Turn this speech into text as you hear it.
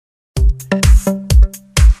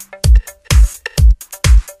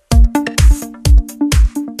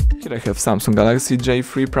Here I have Samsung Galaxy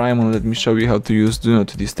J3 Prime, and let me show you how to use Do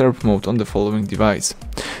Not Disturb mode on the following device.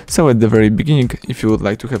 So at the very beginning, if you would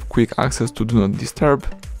like to have quick access to Do Not Disturb,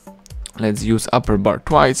 let's use upper bar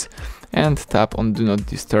twice and tap on Do Not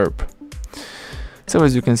Disturb. So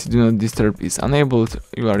as you can see, Do Not Disturb is enabled,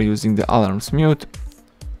 you are using the alarms mute,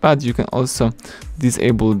 but you can also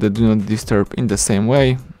disable the Do Not Disturb in the same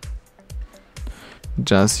way.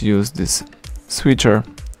 Just use this switcher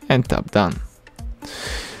and tap done.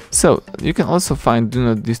 So you can also find Do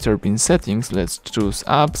Not Disturb in settings. Let's choose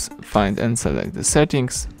apps, find and select the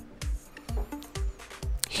settings.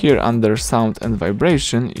 Here under sound and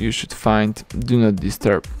vibration you should find Do Not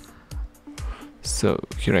Disturb. So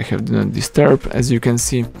here I have Do Not Disturb. As you can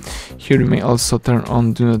see, here you may also turn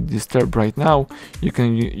on Do Not Disturb right now. You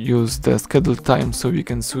can use the schedule time, so you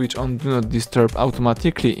can switch on Do Not Disturb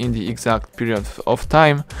automatically in the exact period of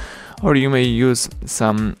time, or you may use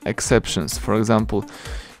some exceptions. For example,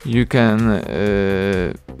 you can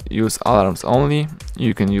use alarms only,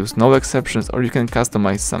 you can use no exceptions, or you can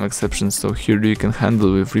customize some exceptions. So here you can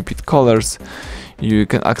handle with repeat callers, you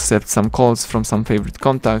can accept some calls from some favorite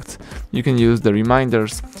contacts, you can use the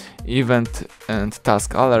reminders, event and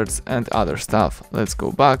task alerts and other stuff. Let's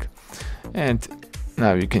go back, and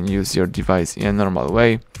now you can use your device in a normal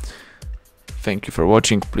way. Thank you for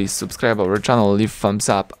watching. Please subscribe our channel, leave thumbs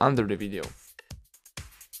up under the video.